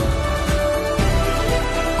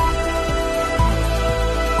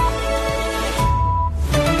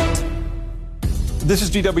This is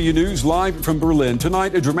DW News live from Berlin.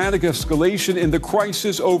 Tonight, a dramatic escalation in the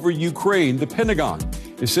crisis over Ukraine. The Pentagon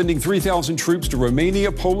is sending 3,000 troops to Romania,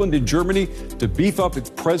 Poland, and Germany to beef up its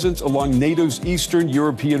presence along NATO's eastern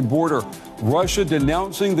European border. Russia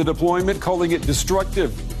denouncing the deployment, calling it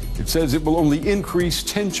destructive. It says it will only increase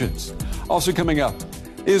tensions. Also coming up,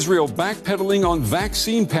 Israel backpedaling on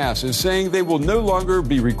vaccine passes, saying they will no longer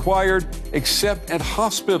be required except at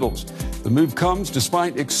hospitals. The move comes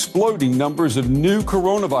despite exploding numbers of new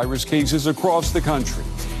coronavirus cases across the country.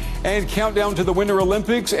 And countdown to the Winter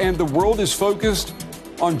Olympics, and the world is focused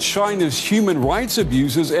on China's human rights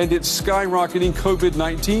abuses and its skyrocketing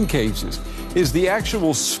COVID-19 cases. Is the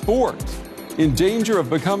actual sport in danger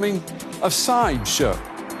of becoming a sideshow?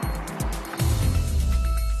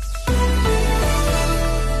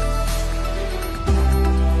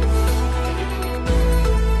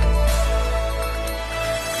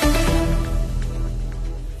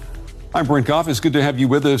 I'm Brent Goff. It's good to have you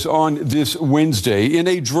with us on this Wednesday. In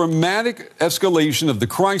a dramatic escalation of the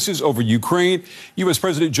crisis over Ukraine, U.S.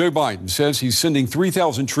 President Joe Biden says he's sending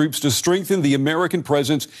 3,000 troops to strengthen the American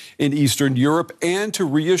presence in Eastern Europe and to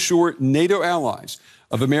reassure NATO allies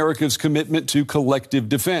of America's commitment to collective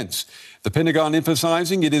defense. The Pentagon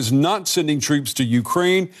emphasizing it is not sending troops to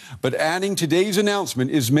Ukraine, but adding today's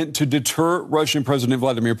announcement is meant to deter Russian President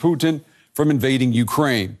Vladimir Putin from invading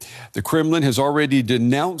Ukraine. The Kremlin has already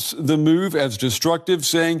denounced the move as destructive,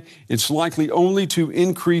 saying it's likely only to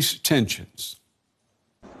increase tensions.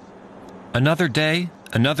 Another day,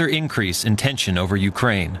 another increase in tension over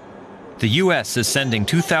Ukraine. The U.S. is sending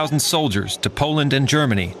 2,000 soldiers to Poland and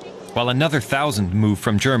Germany, while another 1,000 move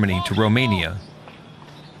from Germany to Romania.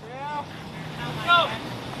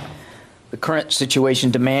 The current situation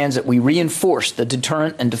demands that we reinforce the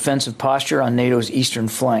deterrent and defensive posture on NATO's eastern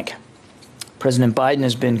flank. President Biden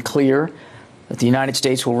has been clear that the United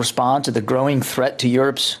States will respond to the growing threat to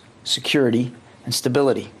Europe's security and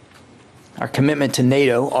stability. Our commitment to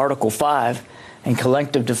NATO, Article 5, and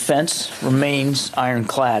collective defense remains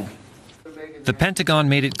ironclad. The Pentagon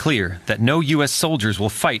made it clear that no U.S. soldiers will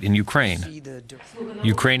fight in Ukraine.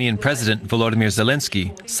 Ukrainian President Volodymyr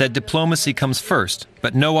Zelensky said diplomacy comes first,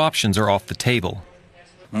 but no options are off the table.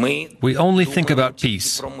 We only think about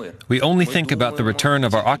peace. We only think about the return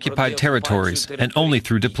of our occupied territories, and only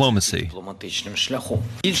through diplomacy.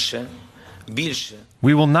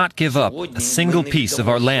 We will not give up a single piece of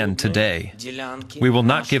our land today. We will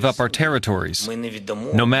not give up our territories,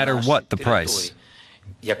 no matter what the price.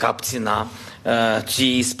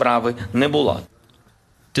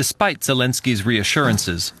 Despite Zelensky's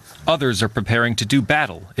reassurances, others are preparing to do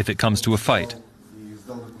battle if it comes to a fight.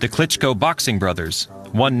 The Klitschko boxing brothers,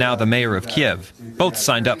 one now the mayor of Kiev, both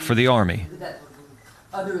signed up for the army.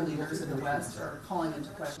 Other leaders in the West are calling into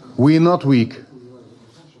question. We are not weak,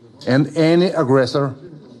 and any aggressor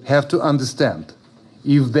have to understand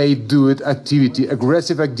if they do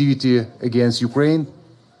aggressive activity against Ukraine,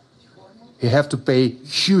 he have to pay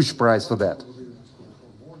huge price for that.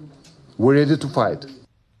 We're ready to fight.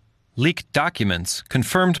 Leaked documents,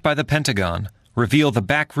 confirmed by the Pentagon, reveal the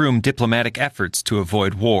backroom diplomatic efforts to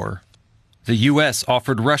avoid war. The U.S.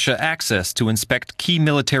 offered Russia access to inspect key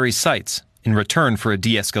military sites in return for a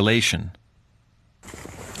de-escalation.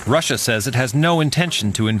 Russia says it has no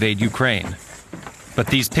intention to invade Ukraine. But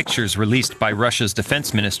these pictures released by Russia's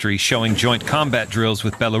defense ministry showing joint combat drills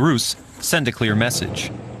with Belarus send a clear message.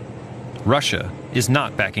 Russia is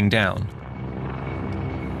not backing down.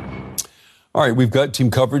 All right, we've got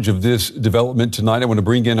team coverage of this development tonight. I want to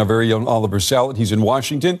bring in our very own Oliver Salet. He's in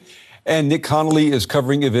Washington. And Nick Connolly is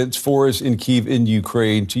covering events for us in Kyiv in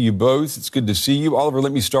Ukraine. To you both, it's good to see you. Oliver,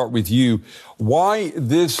 let me start with you. Why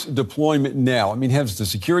this deployment now? I mean, has the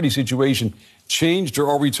security situation changed, or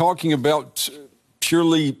are we talking about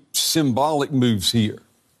purely symbolic moves here?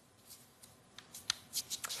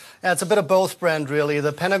 Yeah, it's a bit of both, Brent, really.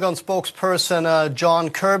 The Pentagon spokesperson, John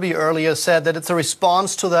Kirby, earlier said that it's a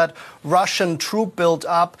response to that Russian troop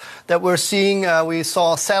build-up that we're seeing. We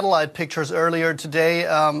saw satellite pictures earlier today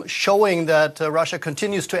showing that Russia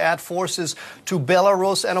continues to add forces to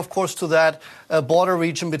Belarus and, of course, to that border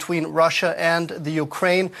region between Russia and the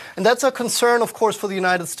Ukraine. And that's a concern, of course, for the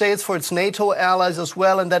United States, for its NATO allies as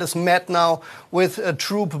well, and that is met now with a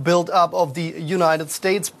troop build-up of the United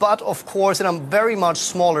States, but, of course, in a very much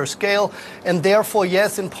smaller scale. And therefore,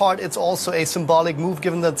 yes, in part, it's also a symbolic move,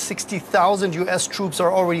 given that 60,000 U.S. troops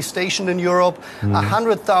are already stationed in Europe,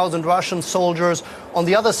 100,000 Russian soldiers on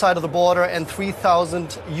the other side of the border, and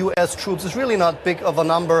 3,000 U.S. troops. It's really not big of a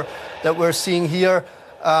number that we're seeing here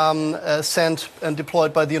sent and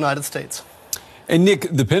deployed by the United States. And Nick,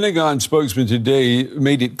 the Pentagon spokesman today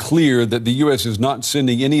made it clear that the U.S. is not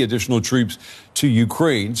sending any additional troops to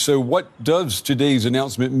Ukraine. So what does today's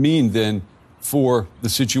announcement mean then for the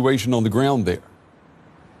situation on the ground there?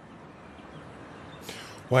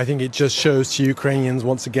 Well, I think it just shows to Ukrainians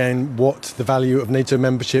once again what the value of NATO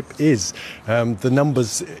membership is. The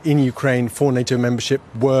numbers in Ukraine for NATO membership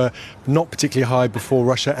were not particularly high before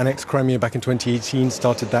Russia annexed Crimea back in 2018,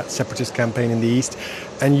 started that separatist campaign in the east.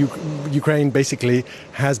 And Ukraine basically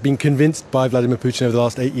has been convinced by Vladimir Putin over the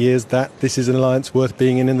last 8 years that this is an alliance worth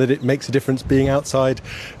being in and that it makes a difference being outside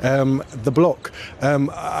the bloc.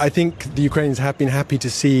 I think the Ukrainians have been happy to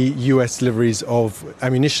see US deliveries of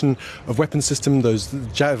ammunition, of weapon systems, those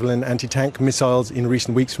Javelin anti-tank missiles in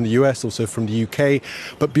recent weeks from the US, also from the UK.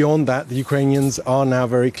 But beyond that, the Ukrainians are now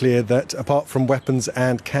very clear that apart from weapons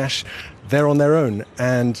and cash, they're on their own.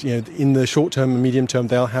 And in the short term and medium term,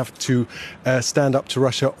 they'll have to stand up to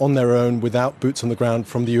Russia on their own without boots on the ground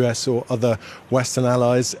from the US or other Western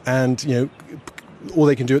allies. And, all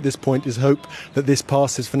they can do at this point is hope that this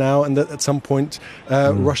passes for now and that at some point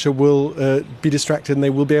Russia will be distracted and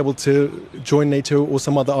they will be able to join NATO or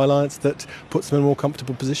some other alliance that puts them in a more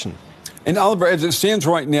comfortable position. And Oliver, as it stands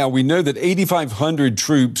right now, we know that 8,500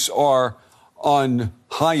 troops are on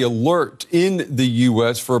high alert in the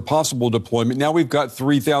U.S. for a possible deployment. Now we've got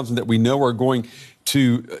 3,000 that we know are going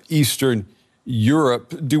to Eastern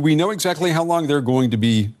Europe. Do we know exactly how long they're going to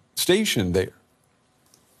be stationed there?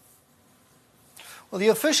 Well, the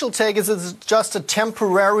official take is it's just a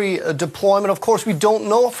temporary deployment. Of course, we don't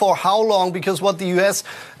know for how long, because what the U.S.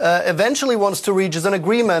 Eventually wants to reach is an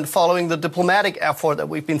agreement following the diplomatic effort that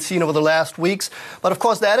we've been seeing over the last weeks. But of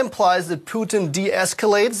course, that implies that Putin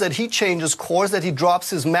de-escalates, that he changes course, that he drops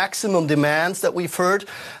his maximum demands that we've heard,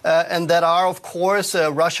 and that are, of course,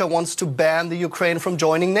 Russia wants to ban the Ukraine from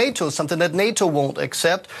joining NATO, something that NATO won't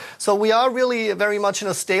accept. So we are really very much in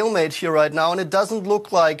a stalemate here right now, and it doesn't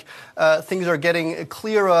look like things are getting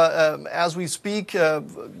clearer as we speak.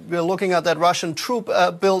 We're looking at that Russian troop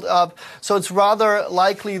build up. So it's rather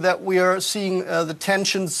likely that we are seeing the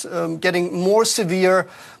tensions getting more severe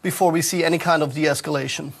before we see any kind of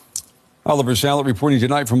de-escalation. Oliver Sallet reporting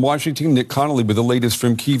tonight from Washington. Nick Connolly with the latest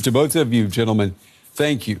from Kyiv. To both of you, gentlemen,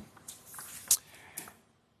 thank you.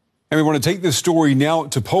 And we want to take this story now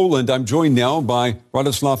to Poland. I'm joined now by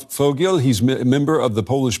Radoslaw Fogiel. He's a member of the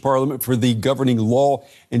Polish Parliament for the governing Law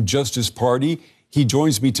and Justice Party. He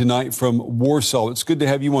joins me tonight from Warsaw. It's good to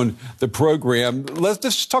have you on the program. Let's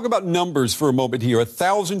just talk about numbers for a moment here.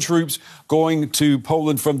 1,000 troops going to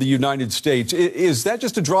Poland from the United States. Is that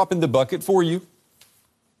just a drop in the bucket for you?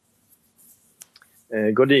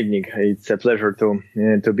 Good evening. It's a pleasure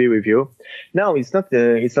to be with you. No, it's not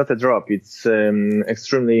a drop. It's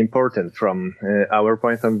extremely important from our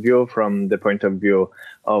point of view, from the point of view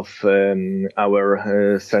of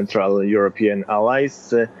our Central European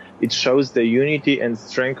allies. It shows the unity and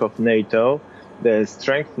strength of NATO. The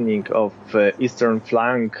strengthening of eastern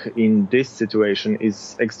flank in this situation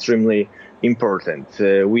is extremely important.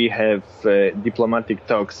 We have diplomatic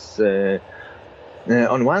talks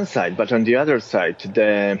on one side, but on the other side,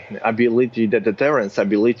 the deterrence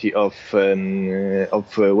ability of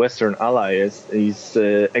Western allies is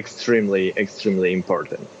extremely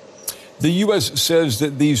important. The U.S. says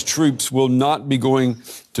that these troops will not be going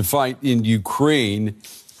to fight in Ukraine.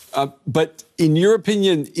 But in your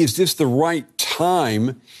opinion, is this the right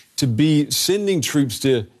time to be sending troops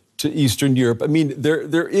to Eastern Europe? I mean,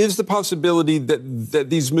 there is the possibility that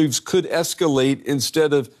these moves could escalate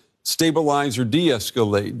instead of stabilize or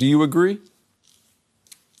de-escalate. Do you agree?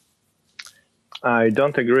 I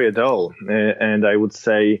don't agree at all. And I would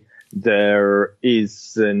say there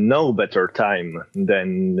is no better time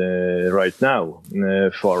than right now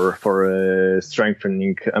for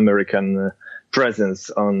strengthening American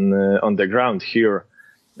presence on the ground here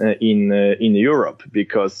in Europe,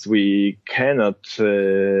 because we cannot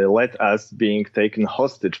let us being taken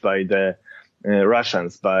hostage by the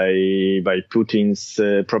Russians, by Putin's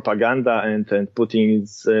propaganda and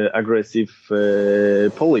Putin's aggressive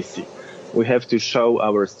policy. We have to show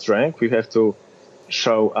our strength. We have to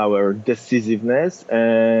show our decisiveness,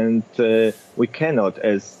 and we cannot,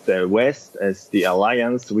 as the West, as the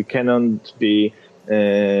alliance, we cannot be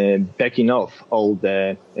backing off all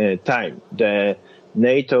the time. The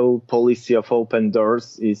NATO policy of open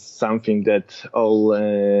doors is something that all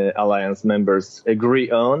alliance members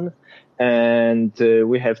agree on. And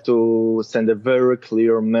we have to send a very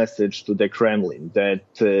clear message to the Kremlin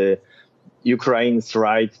that Ukraine's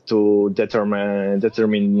right to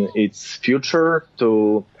determine its future,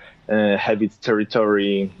 to have its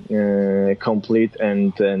territory complete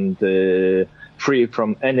and free from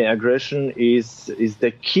any aggression is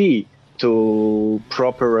the key to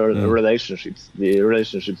proper relationships, the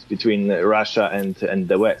relationships between Russia and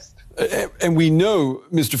the West. And we know,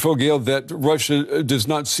 Mr. Fogel, that Russia does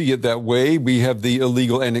not see it that way. We have the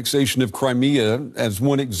illegal annexation of Crimea as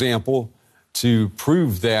one example to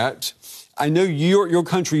prove that. I know your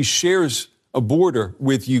country shares a border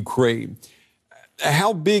with Ukraine.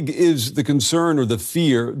 How big is the concern or the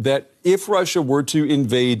fear that if Russia were to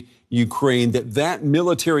invade Ukraine, that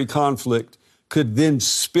military conflict could then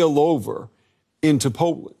spill over into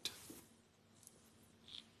Poland?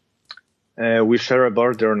 We share a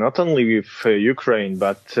border not only with Ukraine,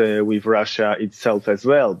 but with Russia itself as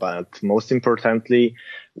well. But most importantly,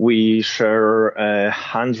 we share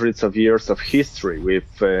hundreds of years of history with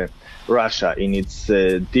Russia in its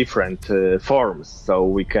different forms. So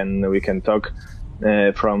we can talk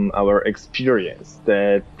from our experience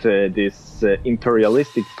that this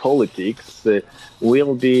imperialistic politics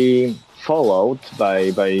will be followed by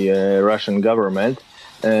Russian government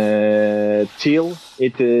till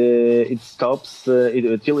it stops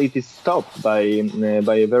till it is stopped by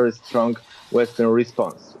a very strong Western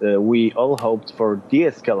response. We all hoped for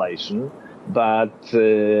de-escalation, but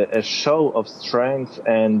a show of strength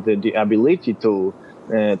and the ability to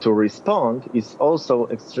respond is also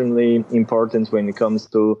extremely important when it comes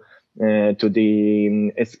to the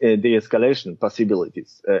de-escalation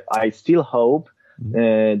possibilities. I still hope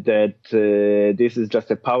that this is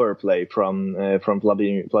just a power play from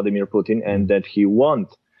Vladimir Putin, and that he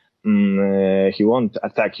won't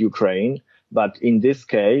attack Ukraine. But in this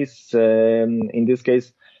case,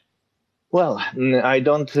 well, I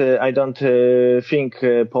don't think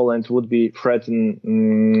Poland would be threatened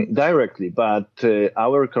directly, but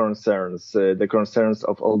our concerns, the concerns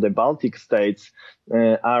of all the Baltic states,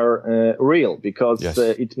 are real, because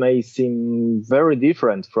it may seem very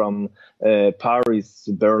different from Paris,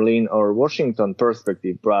 Berlin, or Washington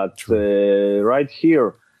perspective, but right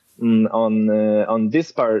here in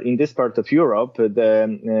this part of Europe, the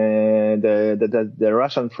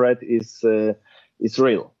Russian threat is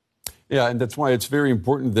real. Yeah, and that's why it's very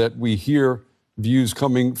important that we hear views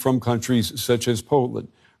coming from countries such as Poland.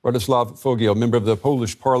 Radoslav Fogel, member of the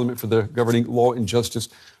Polish Parliament for the governing Law and Justice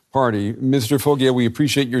Party. Mr. Fogel, we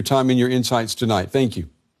appreciate your time and your insights tonight. Thank you.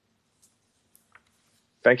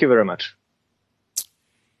 Thank you very much.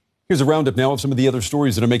 Here's a roundup now of some of the other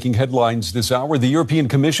stories that are making headlines this hour. The European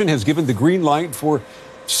Commission has given the green light for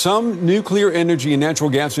some nuclear energy and natural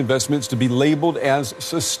gas investments to be labeled as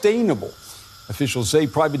sustainable. Officials say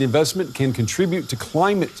private investment can contribute to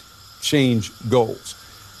climate change goals.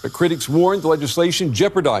 But critics warn the legislation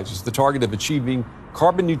jeopardizes the target of achieving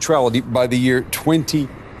carbon neutrality by the year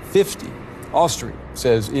 2050. Austria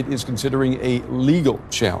says it is considering a legal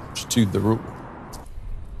challenge to the rule.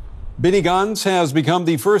 Benny Gantz has become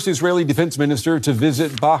the first Israeli defense minister to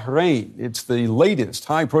visit Bahrain. It's the latest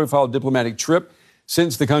high-profile diplomatic trip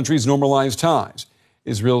since the country's normalized ties.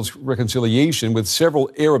 Israel's reconciliation with several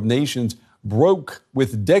Arab nations broke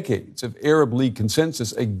with decades of Arab League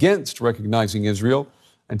consensus against recognizing Israel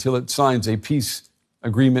until it signs a peace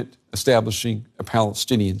agreement establishing a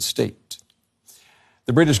Palestinian state.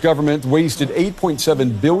 The British government wasted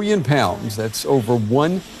 £8.7 billion, that's over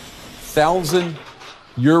 1,000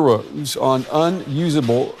 euros, on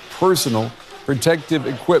unusable personal protective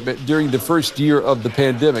equipment during the first year of the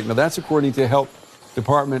pandemic. Now, that's according to Health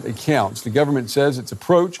Department accounts. The government says its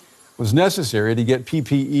approach was necessary to get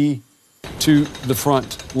PPE to the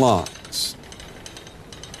front lines.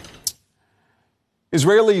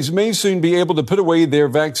 Israelis may soon be able to put away their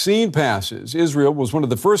vaccine passes. Israel was one of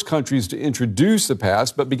the first countries to introduce the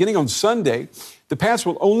pass, but beginning on Sunday, the pass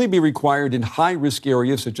will only be required in high-risk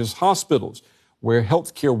areas such as hospitals, where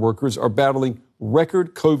healthcare workers are battling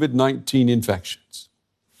record COVID-19 infections.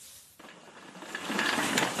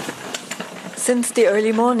 Since the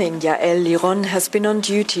early morning, Yael Liron has been on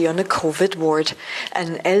duty on a COVID ward.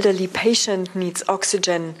 An elderly patient needs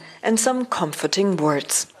oxygen and some comforting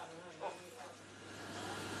words.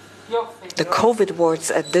 The COVID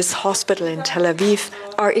wards at this hospital in Tel Aviv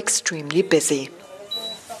are extremely busy.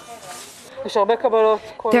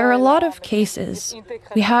 There are a lot of cases.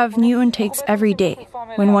 We have new intakes every day.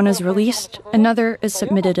 When one is released, another is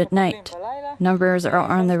submitted at night. Numbers are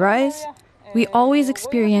on the rise. We always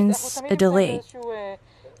experience a delay.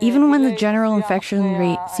 Even when the general infection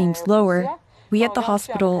rate seems lower, we at the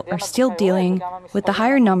hospital are still dealing with the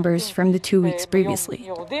higher numbers from the 2 weeks previously.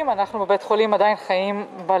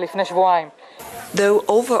 Though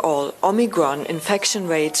overall Omicron infection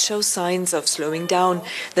rates show signs of slowing down,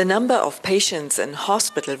 the number of patients in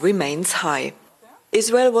hospital remains high.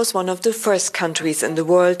 Israel was one of the first countries in the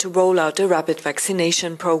world to roll out a rapid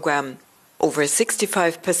vaccination program. Over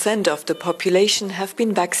 65% of the population have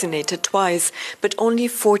been vaccinated twice, but only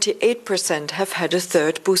 48% have had a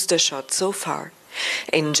third booster shot so far.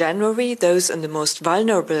 In January, those in the most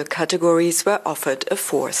vulnerable categories were offered a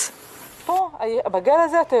fourth.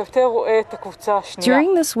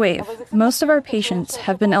 During this wave, most of our patients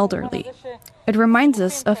have been elderly. It reminds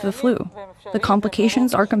us of the flu. The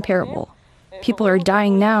complications are comparable. People are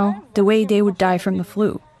dying now the way they would die from the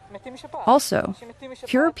flu. Also,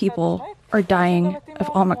 fewer people are dying of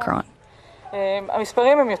Omicron.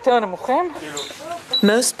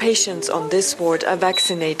 Most patients on this ward are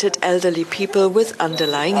vaccinated elderly people with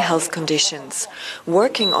underlying health conditions.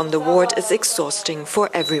 Working on the ward is exhausting for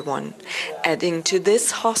everyone. Adding to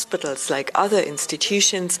this, hospitals, like other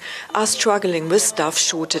institutions, are struggling with staff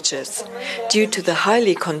shortages. Due to the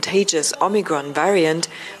highly contagious Omicron variant,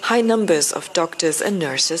 high numbers of doctors and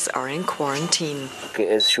nurses are in quarantine.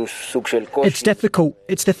 It's difficult.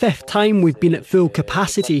 It's the fifth time we've been at full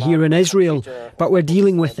capacity here in Israel, but we're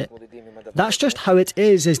dealing with it. That's just how it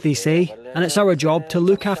is, as they say, and it's our job to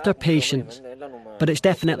look after patients. But it's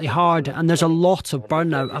definitely hard, and there's a lot of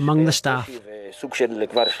burnout among the staff.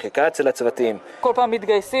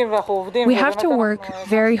 We have to work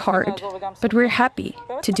very hard, but we're happy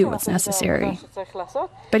to do what's necessary.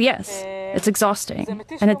 But yes, it's exhausting,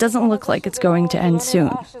 and it doesn't look like it's going to end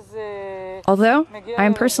soon. Although, I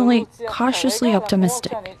am personally cautiously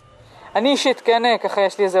optimistic.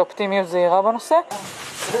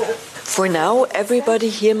 For now, everybody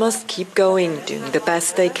here must keep going, doing the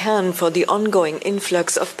best they can for the ongoing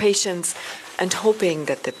influx of patients and hoping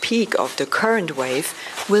that the peak of the current wave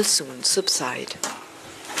will soon subside.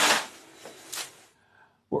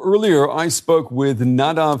 Well, earlier, I spoke with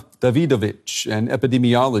Nadav Davidovich, an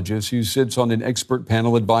epidemiologist who sits on an expert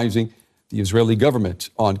panel advising the Israeli government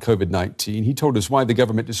on COVID-19. He told us why the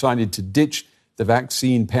government decided to ditch the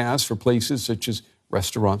vaccine pass for places such as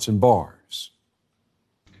restaurants and bars.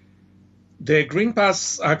 The Green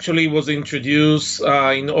Pass actually was introduced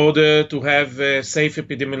in order to have safe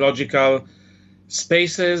epidemiological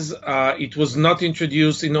spaces. It was not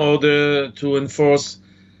introduced in order to enforce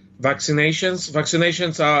vaccinations.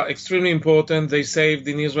 Vaccinations are extremely important. They saved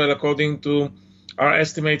in Israel, according to our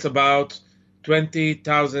estimates, about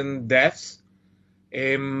 20,000 deaths.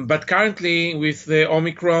 But currently, with the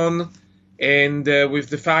Omicron and with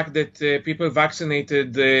the fact that people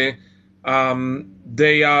vaccinated,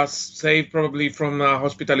 they are saved probably from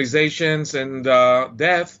hospitalizations and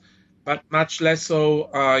death, but much less so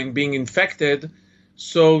in being infected.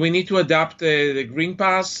 So we need to adapt the Green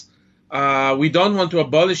Pass. We don't want to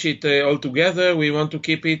abolish it altogether. We want to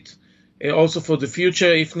keep it also for the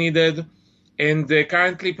future if needed. And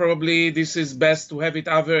currently, probably this is best to have it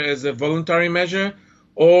either as a voluntary measure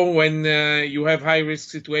or when you have high-risk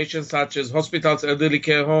situations such as hospitals, elderly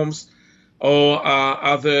care homes, or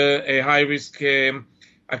other high-risk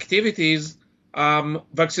activities.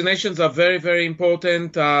 Vaccinations are very, very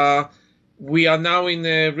important. We are now in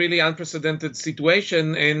a really unprecedented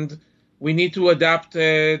situation, and we need to adapt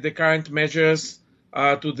the current measures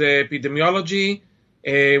to the epidemiology.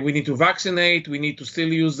 We need to vaccinate. We need to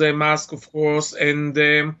still use a mask, of course. And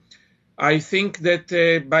I think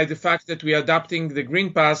that by the fact that we are adapting the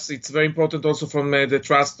Green Pass, it's very important also from the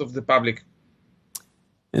trust of the public.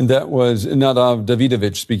 And that was Nadav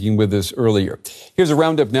Davidovich speaking with us earlier. Here's a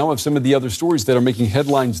roundup now of some of the other stories that are making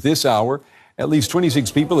headlines this hour. At least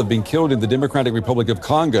 26 people have been killed in the Democratic Republic of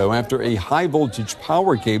Congo after a high-voltage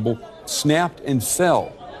power cable snapped and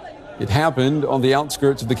fell. It happened on the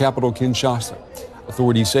outskirts of the capital, Kinshasa.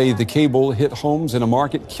 Authorities say the cable hit homes and a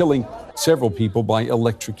market, killing several people by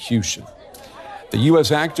electrocution. The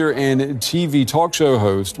U.S. actor and TV talk show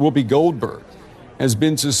host Whoopi Goldberg has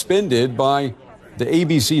been suspended by the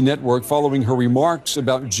ABC network following her remarks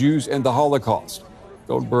about Jews and the Holocaust.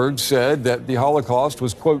 Goldberg said that the Holocaust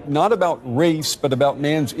was, quote, not about race, but about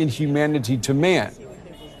man's inhumanity to man.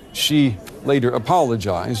 She later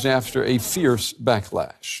apologized after a fierce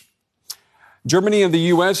backlash. Germany and the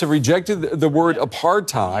U.S. have rejected the word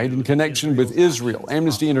apartheid in connection with Israel.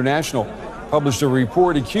 Amnesty International published a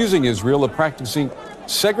report accusing Israel of practicing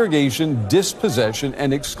segregation, dispossession,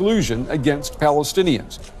 and exclusion against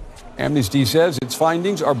Palestinians. Amnesty says its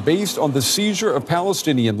findings are based on the seizure of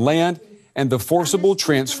Palestinian land and the forcible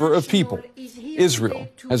transfer of people. Israel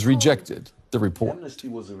has rejected the report. Amnesty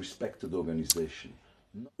was a respected organization.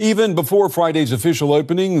 Even before Friday's official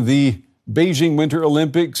opening, the Beijing Winter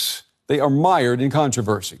Olympics, they are mired in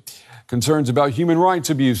controversy. Concerns about human rights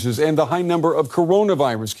abuses and the high number of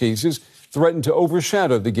coronavirus cases threaten to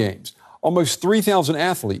overshadow the Games. Almost 3,000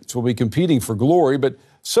 athletes will be competing for glory, but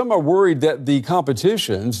some are worried that the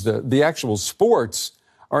competitions, the actual sports,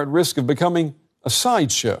 are at risk of becoming a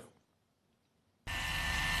sideshow.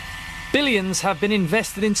 Billions have been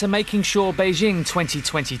invested into making sure Beijing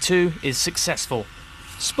 2022 is successful.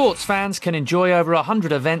 Sports fans can enjoy over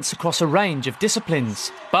 100 events across a range of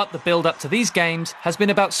disciplines, but the build-up to these games has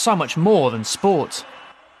been about so much more than sport.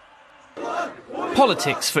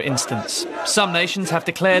 Politics, for instance. Some nations have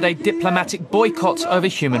declared a diplomatic boycott over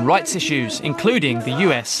human rights issues, including the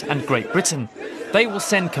US and Great Britain. They will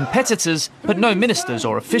send competitors, but no ministers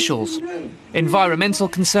or officials. Environmental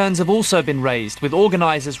concerns have also been raised, with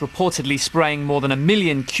organisers reportedly spraying more than 1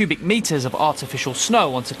 million cubic metres of artificial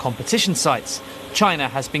snow onto competition sites. China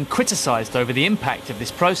has been criticised over the impact of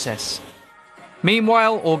this process.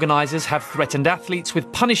 Meanwhile, organisers have threatened athletes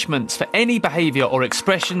with punishments for any behaviour or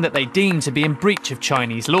expression that they deem to be in breach of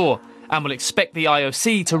Chinese law, and will expect the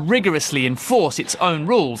IOC to rigorously enforce its own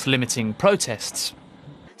rules limiting protests.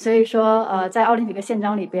 In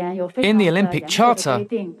the Olympic Charter,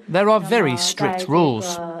 there are very strict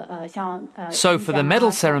rules. So for the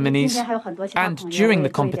medal ceremonies and during the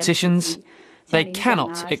competitions, they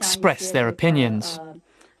cannot express their opinions.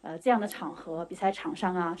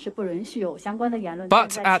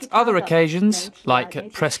 But at other occasions, like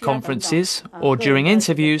at press conferences or during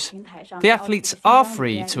interviews, the athletes are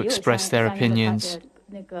free to express their opinions.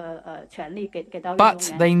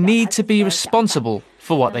 But they need to be responsible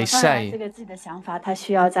for what they say. Due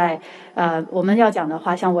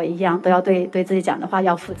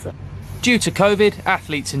to COVID,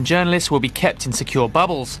 athletes and journalists will be kept in secure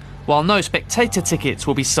bubbles, while no spectator tickets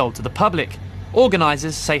will be sold to the public.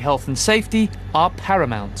 Organisers say health and safety are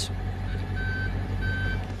paramount.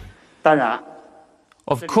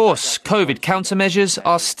 Of course, COVID countermeasures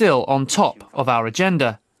are still on top of our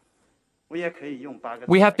agenda.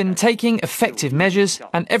 We have been taking effective measures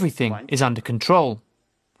and everything is under control.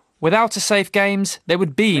 Without a safe games, there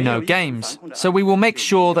would be no games, so we will make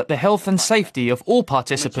sure that the health and safety of all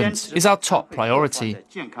participants is our top priority.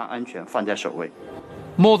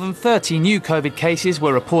 More than 30 new COVID cases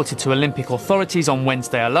were reported to Olympic authorities on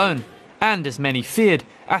Wednesday alone, and as many feared,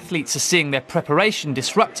 athletes are seeing their preparation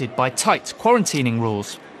disrupted by tight quarantining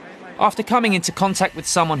rules. After coming into contact with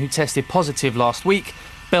someone who tested positive last week,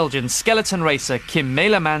 Belgian skeleton racer Kim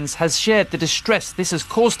Meulemans has shared the distress this has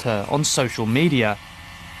caused her on social media.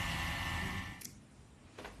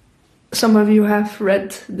 Some of you have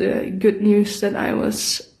read the good news that I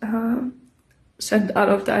was sent out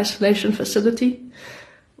of the isolation facility.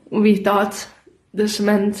 We thought this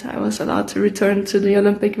meant I was allowed to return to the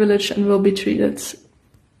Olympic Village and will be treated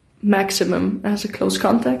maximum as a close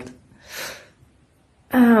contact.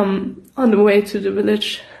 On the way to the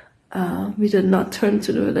village, we did not turn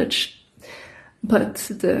to the village, but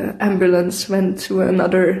the ambulance went to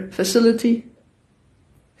another facility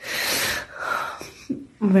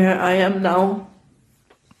where I am now.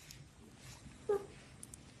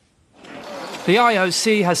 The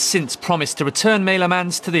IOC has since promised to return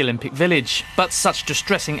Meulemans to the Olympic Village, but such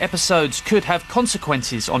distressing episodes could have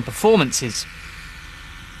consequences on performances.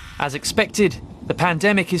 As expected, the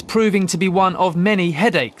pandemic is proving to be one of many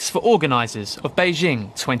headaches for organisers of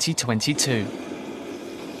Beijing 2022.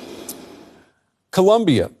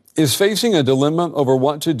 Colombia is facing a dilemma over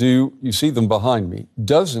what to do. You see them behind me,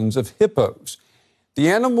 dozens of hippos. The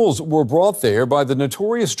animals were brought there by the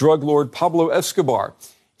notorious drug lord Pablo Escobar.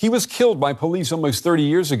 He was killed by police almost 30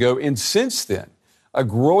 years ago, and since then, a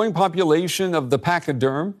growing population of the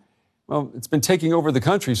pachyderm, well, it's been taking over the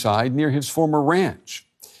countryside near his former ranch.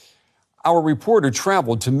 Our reporter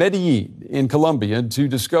traveled to Medellin in Colombia to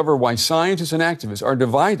discover why scientists and activists are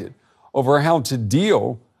divided over how to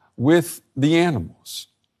deal with the animals.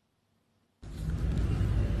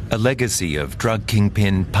 A legacy of drug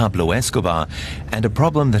kingpin Pablo Escobar and a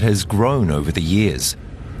problem that has grown over the years.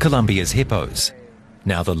 Colombia's hippos,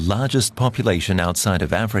 now the largest population outside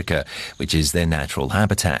of Africa, which is their natural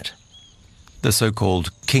habitat. The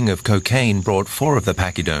so-called king of cocaine brought 4 of the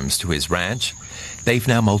pachyderms to his ranch. They've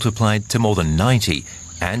now multiplied to more than 90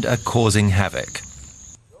 and are causing havoc.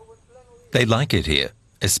 They like it here,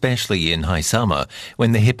 especially in high summer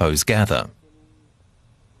when the hippos gather.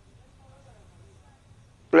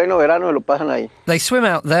 They swim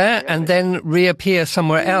out there and then reappear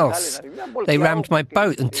somewhere else. They rammed my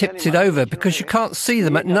boat and tipped it over because you can't see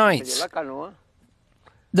them at night.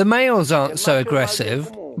 The males aren't so aggressive,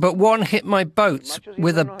 but one hit my boat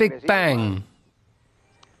with a big bang.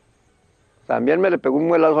 The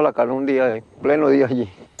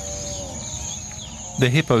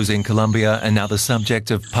hippos in Colombia are now the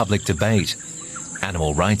subject of public debate.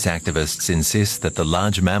 Animal rights activists insist that the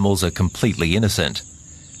large mammals are completely innocent.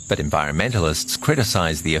 But environmentalists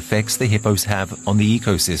criticize the effects the hippos have on the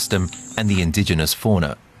ecosystem and the indigenous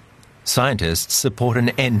fauna. Scientists support an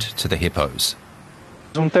end to the hippos.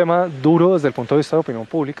 It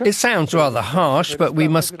sounds rather harsh, but we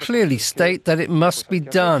must clearly state that it must be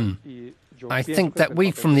done. I think that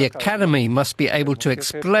we from the Academy must be able to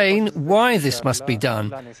explain why this must be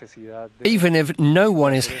done, even if no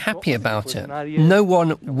one is happy about it. No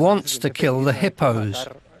one wants to kill the hippos.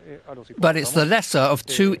 But it's the lesser of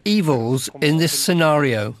two evils in this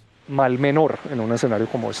scenario.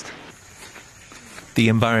 The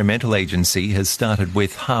Environmental Agency has started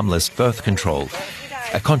with harmless birth control,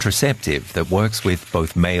 a contraceptive that works with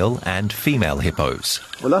both male and female hippos.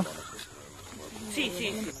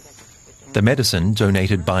 The medicine,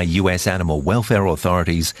 donated by U.S. animal welfare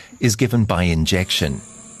authorities, is given by injection.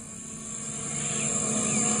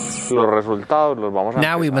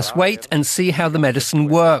 Now we must wait and see how the medicine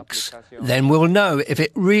works. Then we'll know if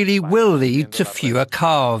it really will lead to fewer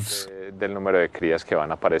calves.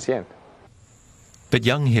 But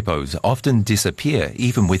young hippos often disappear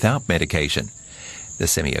even without medication. The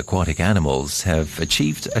semi-aquatic animals have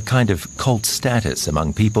achieved a kind of cult status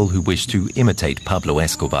among people who wish to imitate Pablo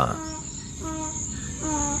Escobar.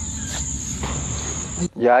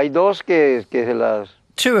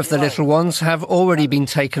 Two of the little ones have already been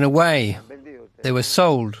taken away. They were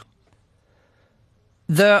sold.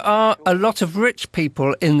 There are a lot of rich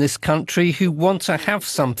people in this country who want to have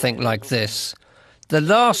something like this. The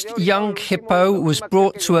last young hippo was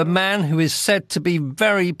brought to a man who is said to be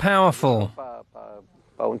very powerful.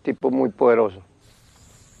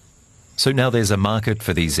 So now there's a market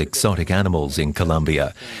for these exotic animals in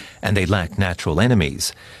Colombia, and they lack natural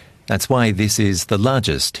enemies. That's why this is the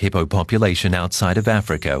largest hippo population outside of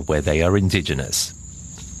Africa where they are indigenous.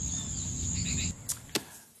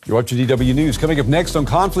 You're watching DW News. Coming up next on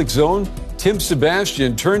Conflict Zone, Tim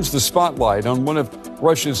Sebastian turns the spotlight on one of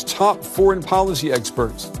Russia's top foreign policy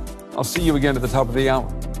experts. I'll see you again at the top of the hour.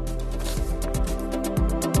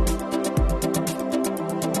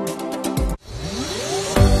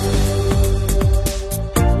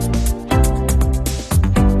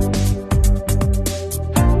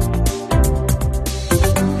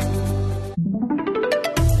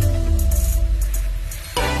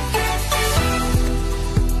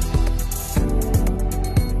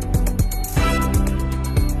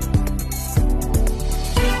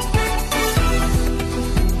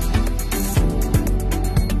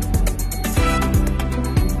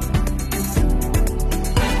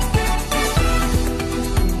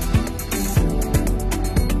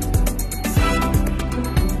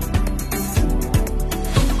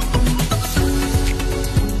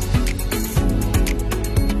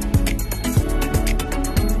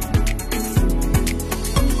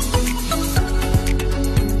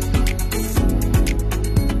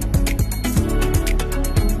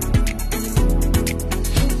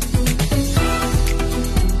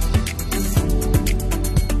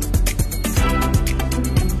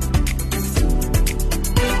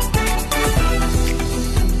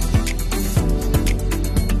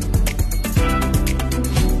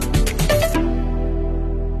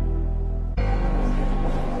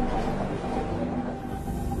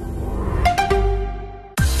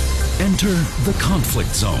 Enter the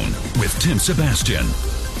Conflict Zone with Tim Sebastian.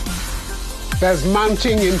 There's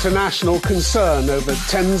mounting international concern over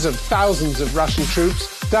tens of thousands of Russian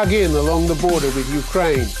troops dug in along the border with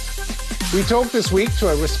Ukraine. We talked this week to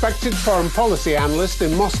a respected foreign policy analyst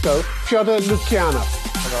in Moscow, Fyodor Lukyanov.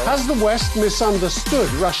 Has the West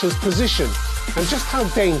misunderstood Russia's position? And just how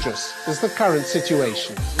dangerous is the current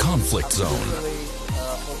situation? Conflict Zone.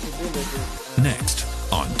 Next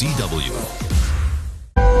on DW.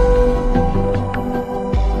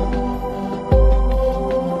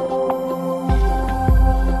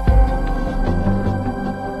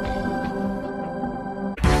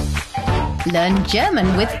 Learn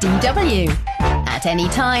German with DW. At any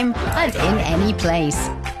time and in any place.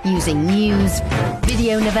 Using news,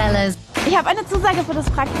 video novellas. Ich habe eine Zusage für das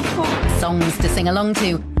Praktikum. Songs to sing along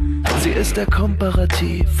to. Sie ist der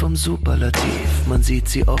Komparativ vom Superlativ. Man sieht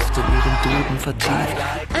sie oft in ihrem Duden vertieft.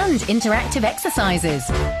 And interactive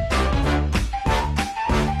exercises.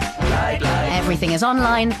 Everything is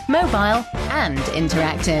online, mobile and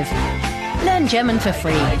interactive. Learn German for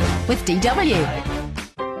free with DW.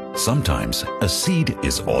 Sometimes a seed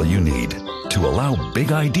is all you need to allow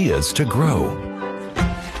big ideas to grow.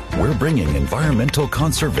 We're bringing environmental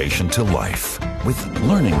conservation to life with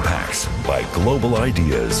Learning Packs by Global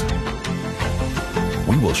Ideas.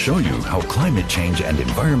 We will show you how climate change and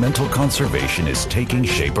environmental conservation is taking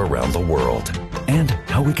shape around the world, and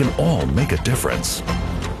how we can all make a difference.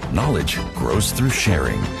 Knowledge grows through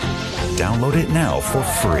sharing. Download it now for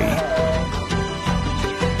free.